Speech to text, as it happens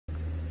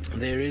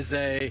there is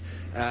a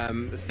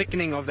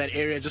thickening of that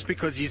area just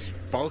because he's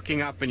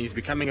bulking up and he's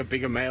becoming a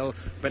bigger male,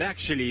 but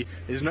actually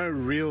there's no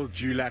real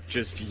dewlap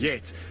just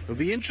yet. It'll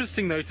be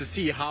interesting though to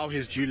see how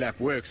his dewlap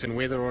works and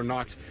whether or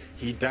not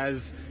he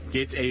does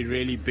get a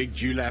really big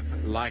dewlap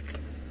like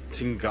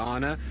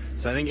Tingana.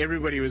 So I think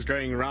everybody was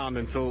going around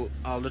until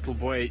our little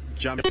boy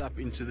jumped up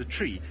into the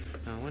tree.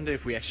 Now, I wonder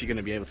if we're actually going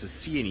to be able to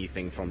see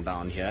anything from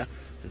down here.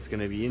 It's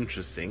going to be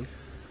interesting,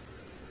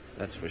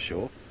 that's for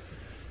sure.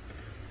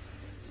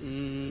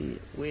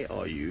 Where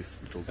are you,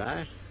 little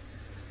guy?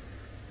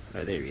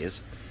 Oh, there he is.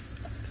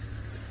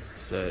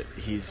 So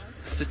he's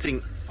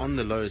sitting on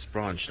the lowest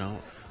branch. Now,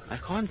 I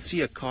can't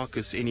see a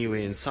carcass anywhere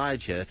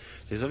inside here.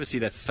 There's obviously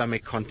that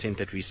stomach content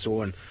that we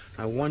saw, and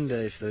I wonder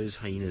if those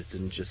hyenas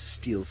didn't just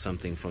steal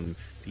something from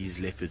these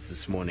leopards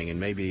this morning, and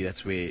maybe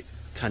that's where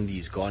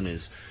Tundi's gone,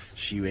 is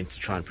she went to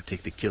try and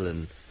protect the kill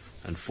and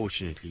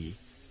unfortunately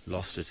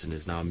lost it and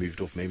has now moved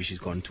off. Maybe she's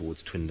gone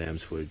towards Twin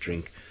Dams for a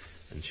drink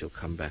and she'll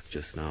come back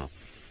just now.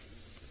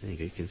 There you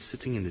go, you can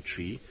sitting in the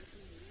tree.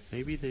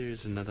 Maybe there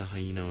is another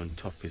hyena on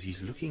top because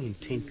he's looking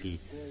intently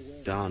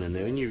down, and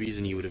the only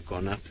reason he would have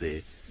gone up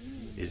there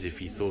is if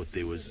he thought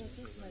there was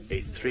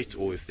a threat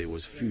or if there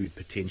was food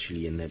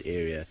potentially in that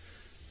area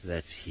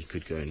that he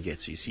could go and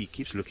get. So you see he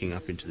keeps looking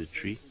up into the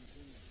tree.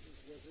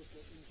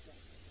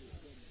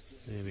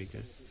 There we go.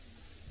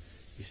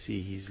 You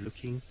see he's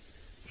looking,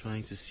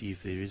 trying to see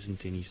if there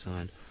isn't any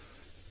sign.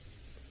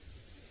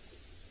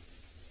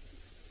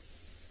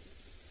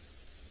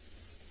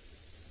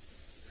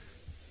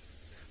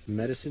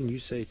 Madison, you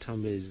say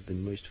Thamba is the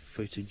most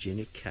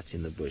photogenic cat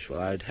in the bush. Well,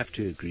 I'd have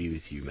to agree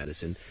with you,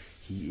 Madison.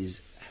 He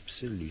is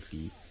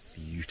absolutely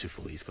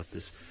beautiful. He's got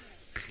this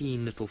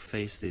clean little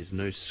face. There's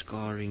no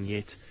scarring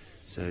yet.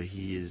 So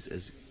he is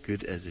as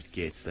good as it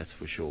gets, that's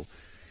for sure.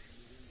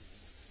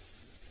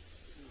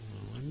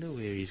 I wonder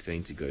where he's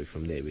going to go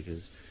from there,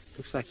 because it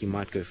looks like he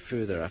might go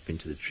further up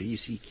into the tree. You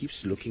see, he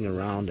keeps looking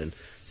around and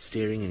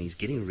staring, and he's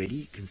getting ready.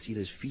 You can see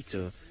those feet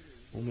are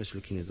almost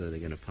looking as though they're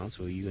going to pounce.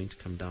 Or are you going to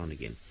come down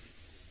again?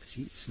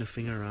 See,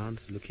 sniffing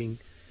around, looking,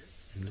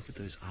 and look at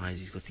those eyes.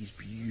 He's got these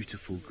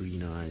beautiful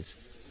green eyes.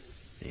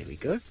 There we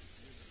go.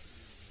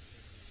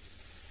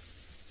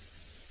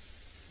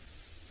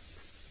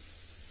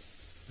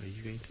 Are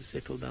you going to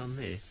settle down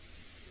there?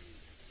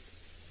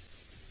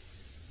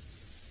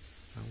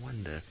 I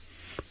wonder.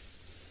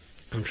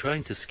 I'm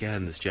trying to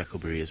scan this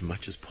jackalberry as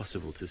much as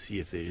possible to see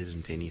if there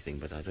isn't anything,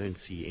 but I don't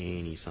see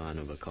any sign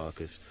of a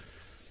carcass.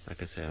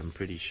 Like I say, I'm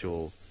pretty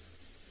sure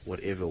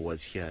whatever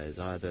was here has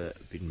either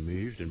been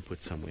moved and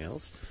put somewhere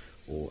else,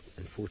 or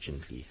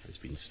unfortunately has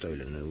been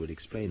stolen. And it would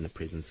explain the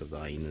presence of the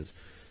hyenas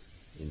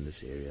in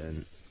this area.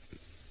 And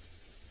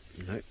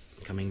you know,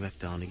 coming back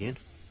down again.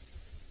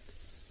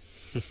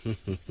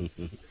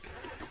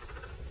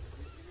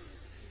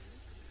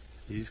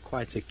 He's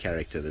quite a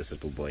character, this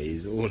little boy.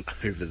 He's all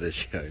over the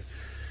show.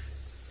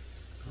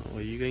 Oh,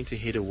 are you going to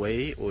head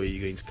away, or are you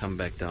going to come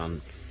back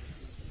down?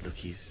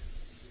 Look, you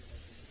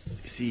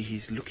see,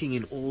 he's looking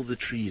in all the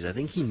trees. I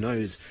think he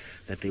knows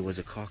that there was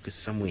a carcass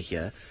somewhere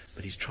here,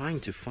 but he's trying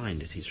to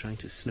find it. He's trying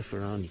to sniff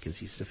around. You can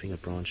see sniffing a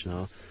branch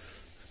now.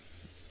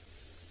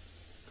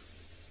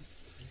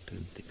 I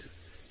don't think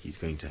he's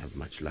going to have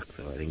much luck,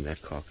 though. I think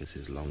that carcass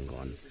is long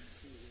gone.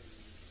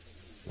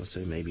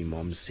 Also, maybe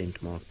Mom's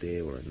scent mark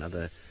there, or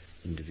another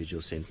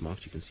individual scent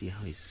mark. You can see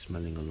how he's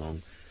smelling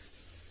along.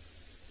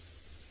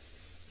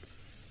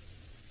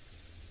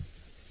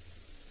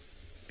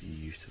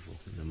 Beautiful.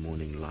 In the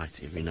morning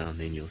light, every now and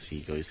then you'll see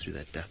he goes through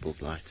that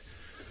dappled light.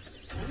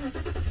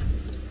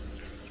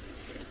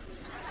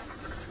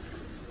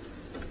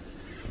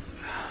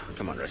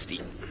 Come on, Rusty.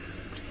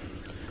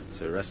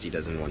 So Rusty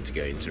doesn't want to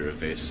go into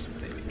reverse.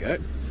 There we go.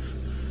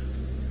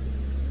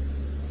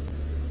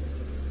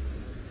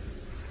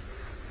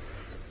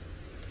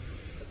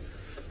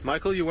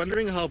 Michael, you're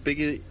wondering how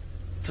big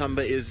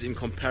Thamba is in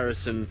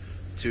comparison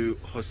to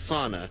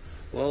Hosana.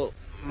 Well,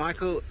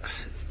 Michael,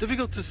 it's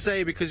difficult to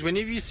say, because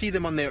whenever you see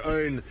them on their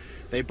own,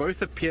 they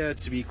both appear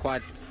to be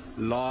quite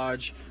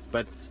large,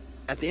 but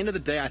at the end of the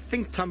day, I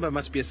think Thamba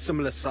must be a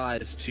similar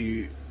size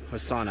to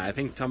Hosana. I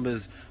think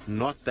Thamba's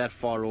not that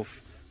far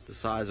off the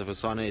size of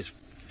Hosana. His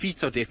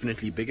feet are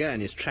definitely bigger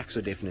and his tracks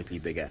are definitely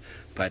bigger,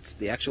 but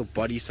the actual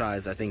body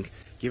size, I think,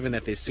 given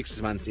that there's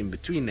 6 months in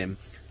between them,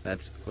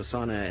 that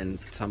Hosana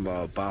and Thamba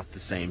are about the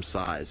same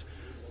size.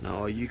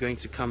 Now, are you going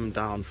to come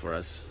down for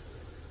us?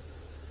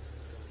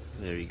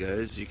 There he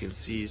goes. You can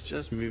see he's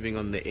just moving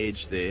on the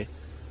edge there.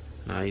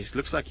 Now, he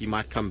looks like he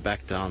might come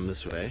back down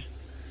this way.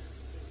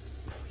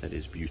 That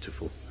is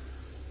beautiful.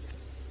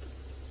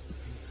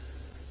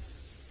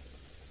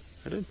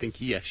 I don't think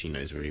he actually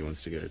knows where he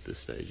wants to go at this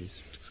stage.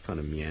 He's just kind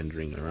of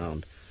meandering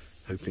around,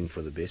 hoping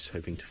for the best,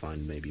 hoping to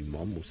find maybe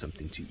Mom or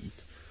something to eat.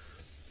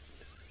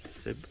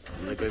 Seb,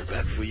 I'm going to go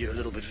back for you a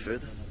little bit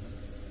further.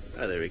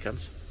 Oh, there he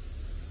comes.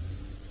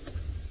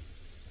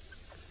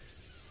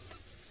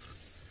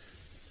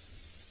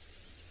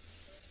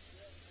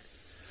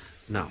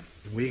 Now,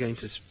 we're going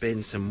to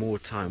spend some more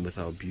time with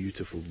our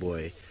beautiful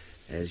boy,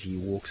 as he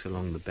walks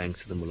along the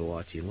banks of the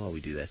Mulawati. And while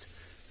we do that,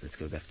 let's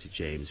go back to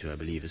James, who I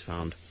believe has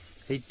found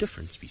a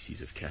different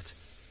species of cat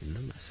in the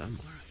Masai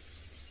Mara.